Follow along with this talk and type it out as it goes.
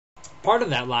part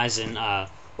of that lies in where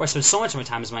I spend so much of my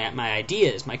time is my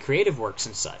ideas, my creative works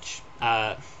and such.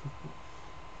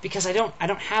 Because I don't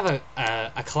have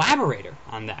a collaborator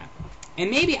on that. And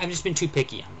maybe I've just been too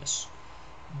picky on this.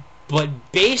 But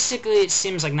basically it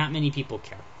seems like not many people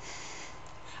care.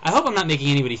 I hope I'm not making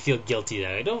anybody feel guilty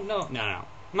that I don't know. No. I'm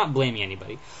not blaming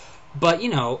anybody. But, you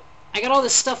know, I got all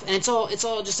this stuff and it's all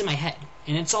just in my head.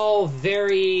 And it's all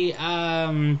very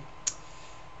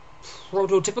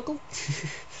prototypical.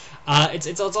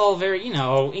 It's all very, you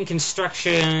know, in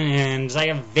construction, and I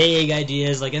have vague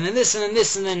ideas, like, and then this, and then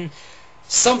this, and then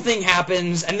something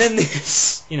happens, and then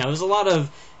this. You know, there's a lot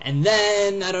of, and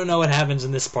then I don't know what happens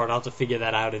in this part. I'll have to figure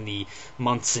that out in the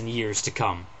months and years to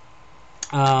come.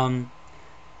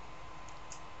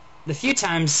 The few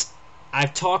times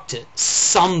I've talked to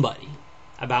somebody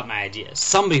about my ideas,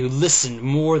 somebody who listened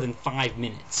more than 5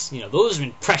 minutes, you know, those have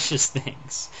been precious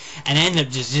things, and I ended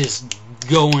up just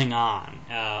going on.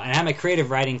 And I had my creative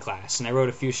writing class, and I wrote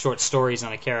a few short stories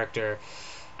on a character,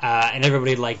 and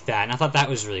everybody liked that, and I thought that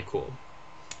was really cool.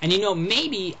 And, you know,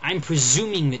 maybe I'm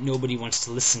presuming that nobody wants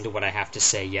to listen to what I have to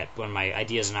say yet when my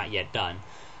ideas are not yet done,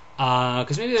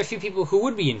 because maybe there are a few people who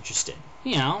would be interested,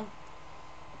 you know.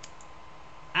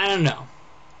 I don't know.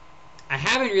 I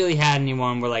haven't really had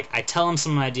anyone where, like, I tell them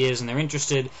some ideas and they're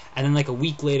interested, and then, like, a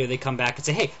week later they come back and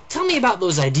say, hey, tell me about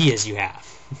those ideas you have.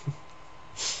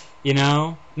 You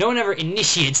know? No one ever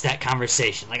initiates that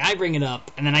conversation. Like, I bring it up,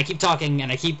 and then I keep talking,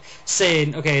 and I keep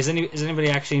saying, okay, is anybody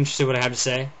actually interested in what I have to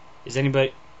say? Is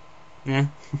anybody... Eh?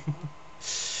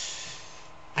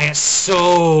 I got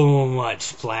so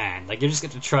much planned. Like, you just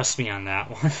get to trust me on that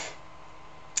one.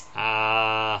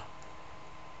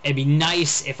 It'd be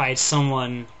nice if I had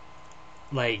someone...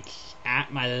 like,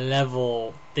 at my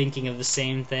level, thinking of the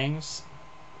same things.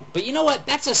 But you know what?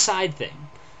 That's a side thing.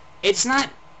 It's not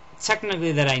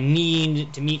technically that I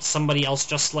need to meet somebody else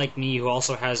just like me who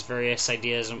also has various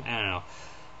ideas. I don't know.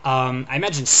 I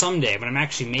imagine someday, when I'm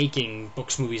actually making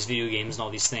books, movies, video games, and all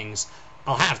these things,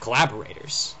 I'll have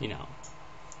collaborators, you know.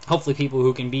 Hopefully people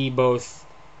who can be both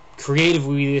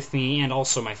creatively with me and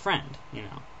also my friend, you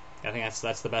know. I think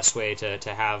that's the best way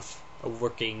to have a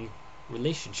working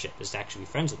relationship, is to actually be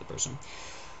friends with the person.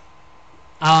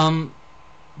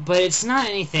 But it's not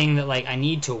anything that, like, I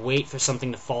need to wait for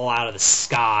something to fall out of the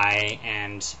sky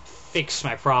and fix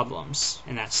my problems,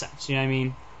 in that sense, you know what I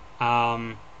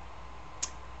mean?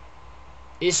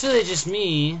 It's really just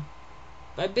me,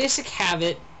 by basic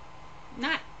habit,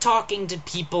 not talking to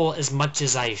people as much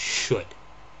as I should.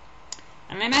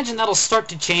 And I imagine that'll start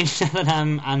to change now that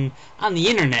I'm on the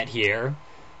internet here,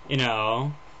 you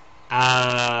know.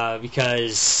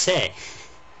 Because, hey,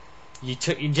 you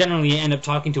generally end up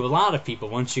talking to a lot of people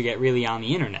once you get really on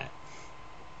the internet.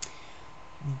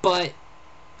 But,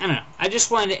 I don't know, I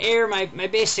just wanted to air my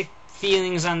basic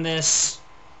feelings on this,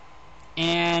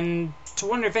 and to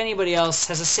wonder if anybody else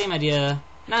has the same idea,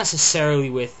 not necessarily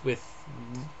with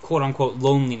quote-unquote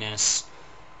loneliness,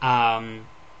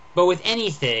 but with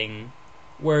anything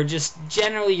where just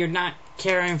generally you're not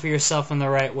caring for yourself in the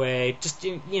right way. Just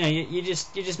you're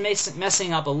just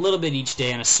messing up a little bit each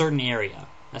day in a certain area,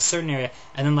 and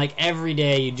then like every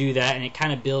day you do that, and it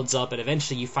kind of builds up, and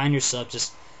eventually you find yourself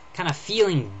just kind of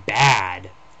feeling bad,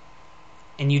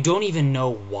 and you don't even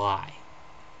know why.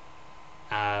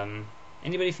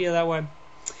 Anybody feel that way?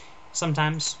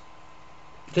 Sometimes,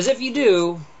 because if you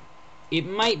do, it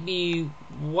might be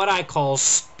what I call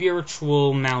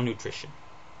spiritual malnutrition.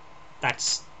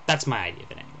 That's my idea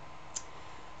of it anyway.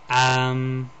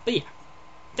 But yeah,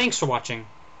 thanks for watching.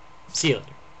 See you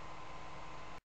later.